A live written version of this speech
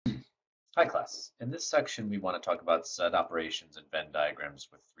Hi class. In this section, we want to talk about set operations and Venn diagrams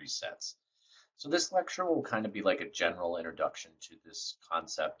with three sets. So this lecture will kind of be like a general introduction to this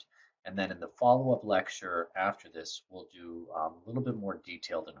concept. And then in the follow-up lecture after this, we'll do a little bit more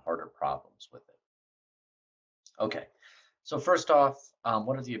detailed and harder problems with it. Okay, so first off,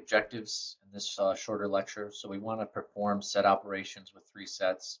 what are the objectives in this shorter lecture? So we want to perform set operations with three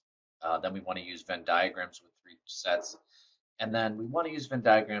sets. Then we want to use Venn diagrams with three sets. And then we want to use Venn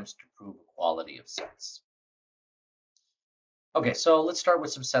diagrams to prove equality of sets. Okay, so let's start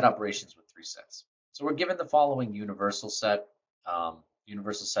with some set operations with three sets. So we're given the following universal set.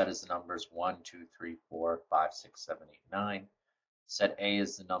 Universal set is the numbers 1, 2, 3, 4, 5, 6, 7, 8, 9. Set A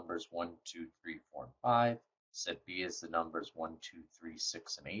is the numbers 1, 2, 3, 4, and 5. Set B is the numbers 1, 2, 3,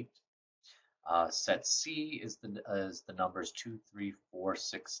 6, and 8. Set C is the numbers 2, 3, 4,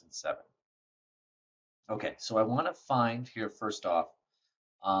 6, and 7. Okay, so I want to find here first off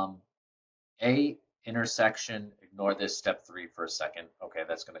um, A intersection, ignore this step 3 for a second. Okay,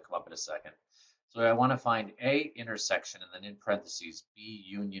 that's going to come up in a second. So I want to find A intersection and then in parentheses B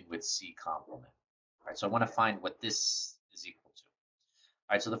union with C complement. All right, so I want to find what this is equal to.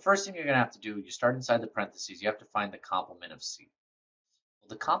 All right, so the first thing you're going to have to do, you start inside the parentheses, you have to find the complement of C. Well,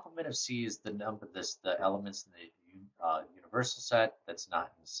 the complement of C is the the elements in the universal set that's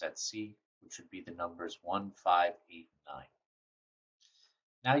not in set C, which would be the numbers 1, 5, 8, and 9.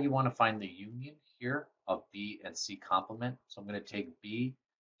 Now you want to find the union here of B and C complement. So I'm going to take B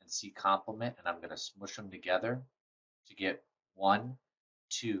and C complement and I'm going to smush them together to get 1,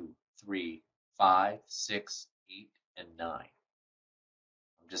 2, 3, 5, 6, 8, and 9.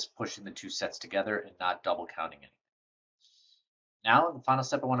 I'm just pushing the two sets together and not double counting anything. Now in the final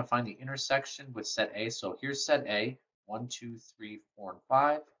step, I want to find the intersection with set A. So here's set A, 1, 2, 3, 4, and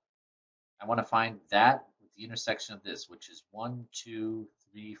 5. I want to find that with the intersection of this, which is 1, 2,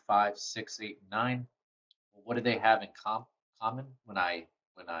 3, 5, 6, 8, and 9. Well, what do they have in common when I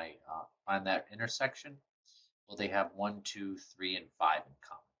find that intersection? Well, they have 1, 2, 3, and 5 in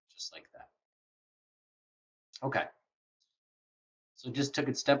common, just like that. Okay. So just took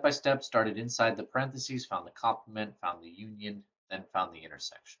it step by step, started inside the parentheses, found the complement, found the union, then found the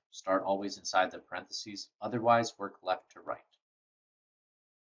intersection. Start always inside the parentheses, otherwise work left to right.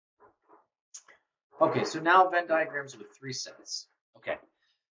 Okay, so now Venn diagrams with three sets. Okay,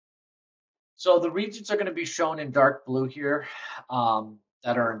 so the regions are going to be shown in dark blue here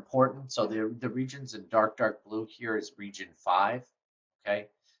that are important. So the regions in dark blue here is region 5. Okay,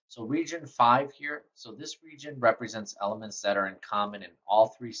 so region 5 here. So this region represents elements that are in common in all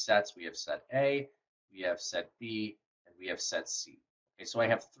three sets. We have set A, we have set B, and we have set C. Okay, so I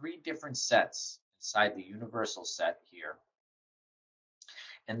have three different sets inside the universal set here.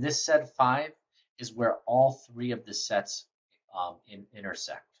 And this set 5 is where all three of the sets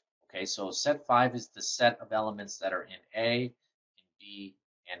intersect. Okay, so set 5 is the set of elements that are in A, in B,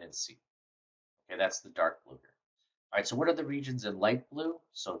 and in C. Okay, that's the dark blue here. All right, so what are the regions in light blue?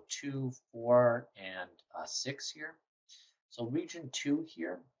 So 2, 4, and 6 here. So region 2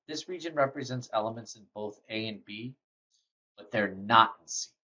 here, this region represents elements in both A and B, but they're not in C.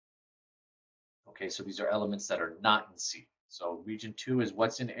 Okay, so these are elements that are not in C. So region 2 is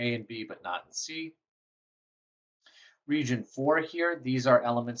what's in A and B, but not in C. Region 4 here, these are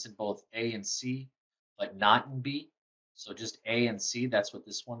elements in both A and C, but not in B. So just A and C, that's what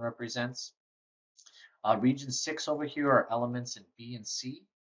this one represents. Region 6 over here are elements in B and C,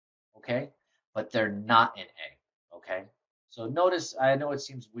 okay, but they're not in A, okay. So notice, I know it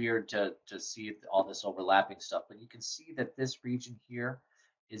seems weird to see all this overlapping stuff, but you can see that this region here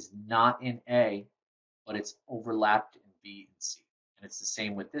is not in A, but it's overlapped in B and C. And it's the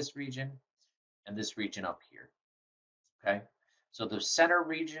same with this region and this region up here. Okay, so the center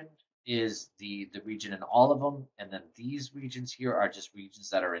region is the region in all of them, and then these regions here are just regions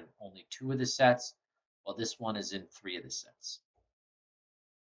that are in only 2 of the sets, while this one is in 3 of the sets.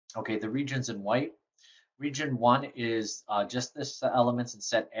 Okay, the regions in white. Region 1 is just the elements in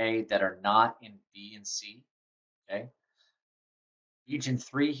set A that are not in B and C. Okay. Region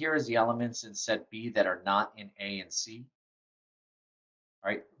 3 here is the elements in set B that are not in A and C. All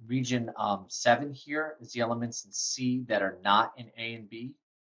right, region 7 here is the elements in C that are not in A and B.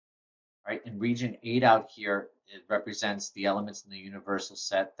 All right, in region 8 out here, it represents the elements in the universal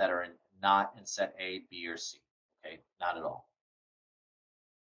set that are not in set A, B, or C. Okay, not at all.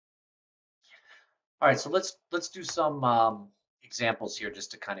 All right, so let's do some examples here just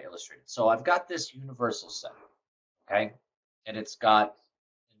to kind of illustrate it. So I've got this universal set, okay, and it's got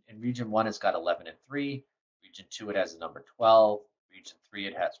in region 1 it's got 11 and 3. Region 2 it has the number 12. Region 3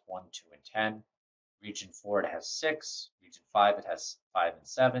 it has 1, 2, and 10. Region 4 it has 6. Region 5 it has 5 and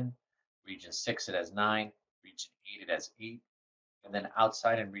 7. Region 6 it has 9, region 8 it has 8, and then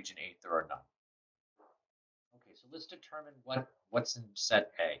outside in region 8 there are none. Okay, so let's determine what's in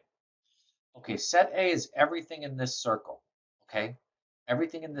set A. Okay, set A is everything in this circle. Okay,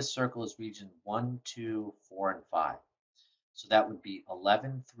 everything in this circle is region 1, 2, 4, and 5. So that would be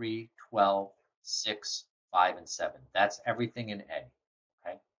 11, 3, 12, 6, 5, and 7. That's everything in A.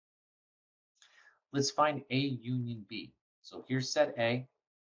 Okay, let's find A union B. So here's set A,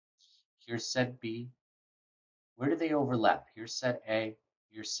 here's set B. Where do they overlap? Here's set A,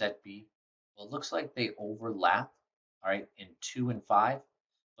 here's set B. Well, it looks like they overlap, all right, in 2 and 5.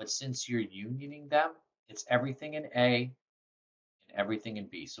 But since you're unioning them, it's everything in A and everything in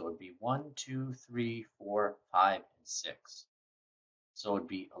B. So it would be 1, 2, 3, 4, 5, and 6. So it would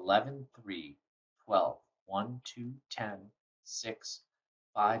be 11, 3, 12, 1, 2, 10, 6,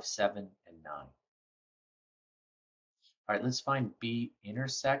 5, 7, and 9. All right, let's find B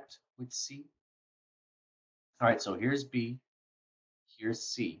intersect with C. All right, so here's B, here's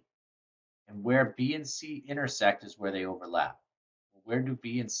C. And where B and C intersect is where they overlap. Well, where do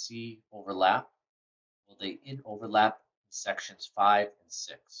B and C overlap? Well, they overlap in sections 5 and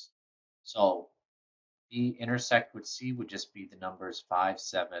 6. So B intersect with C would just be the numbers 5,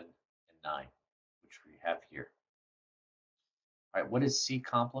 7, and 9, which we have here. All right, what is C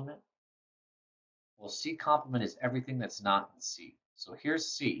complement? Well, C complement is everything that's not in C. So here's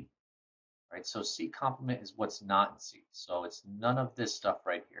C, right? So C complement is what's not in C. So it's none of this stuff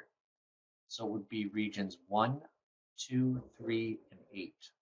right here. So it would be regions 1, 2, 3, and 8.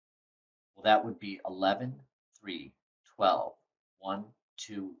 Well, that would be 11, 3, 12, 1,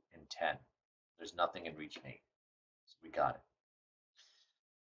 2, and 10. There's nothing in region 8. So we got it.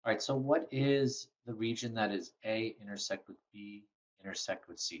 All right, so what is the region that is A intersect with B intersect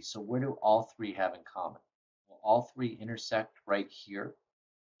with C? So where do all three have in common? Well, all three intersect right here,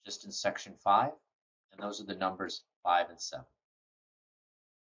 just in section 5, and those are the numbers 5 and 7.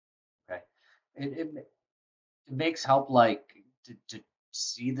 Okay, it makes help like to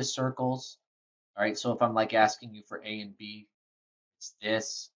see the circles. All right, so if I'm like asking you for A and B, it's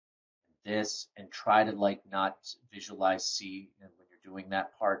this, and try to like not visualize C when you're doing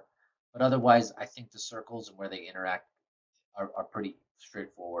that part. But otherwise, I think the circles and where they interact are pretty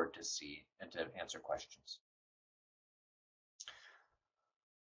straightforward to see and to answer questions.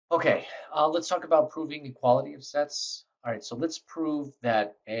 Okay, let's talk about proving equality of sets. All right, so let's prove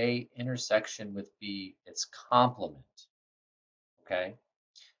that A intersection with B, its complement, okay,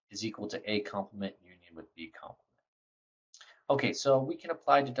 is equal to A complement union with B complement. Okay, so we can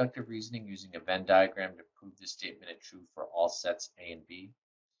apply deductive reasoning using a Venn diagram to prove this statement is true for all sets A and B.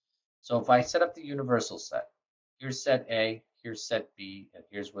 So if I set up the universal set, here's set A, here's set B, and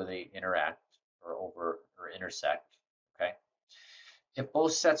here's where they interact or intersect, okay? If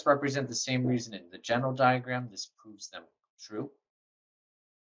both sets represent the same reason in the general diagram, this proves them true.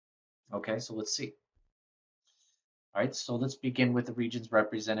 Okay, so let's see. All right, so let's begin with the regions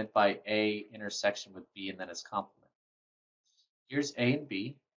represented by A intersection with B and then its complement. Here's A and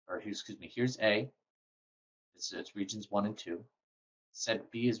B, or excuse me, here's A. It's regions 1 and 2.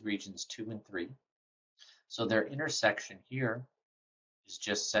 Set B is regions 2 and 3. So their intersection here is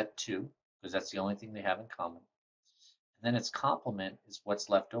just set 2, because that's the only thing they have in common. And then its complement is what's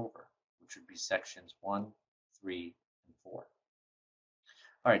left over, which would be sections 1, 3, and 4.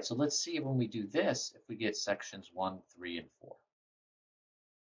 All right, so let's see when we do this, if we get sections 1, 3, and 4.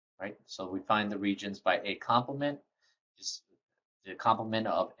 Right, so we find the regions by A complement. The complement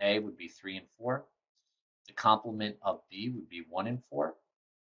of A would be 3 and 4. The complement of B would be 1 and 4.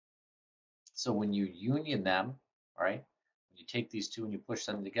 So when you union them, all right, when you take these two and you push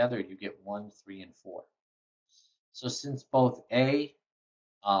them together, you get 1, 3, and 4. So since both A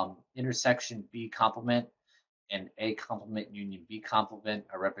intersection B complement and A complement union B complement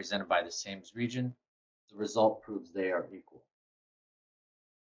are represented by the same region, the result proves they are equal.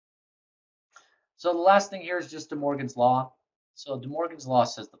 So the last thing here is just De Morgan's law. So De Morgan's law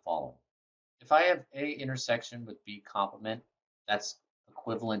says the following. If I have A intersection with B complement, that's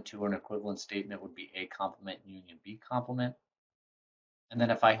equivalent to an equivalent statement would be A complement union B complement. And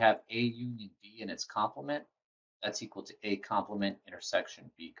then if I have A union B and its complement, that's equal to A complement intersection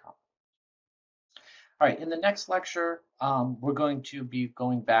B complement. All right, in the next lecture, we're going to be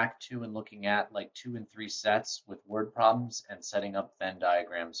going back to and looking at like 2 and 3 sets with word problems and setting up Venn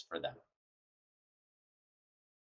diagrams for them.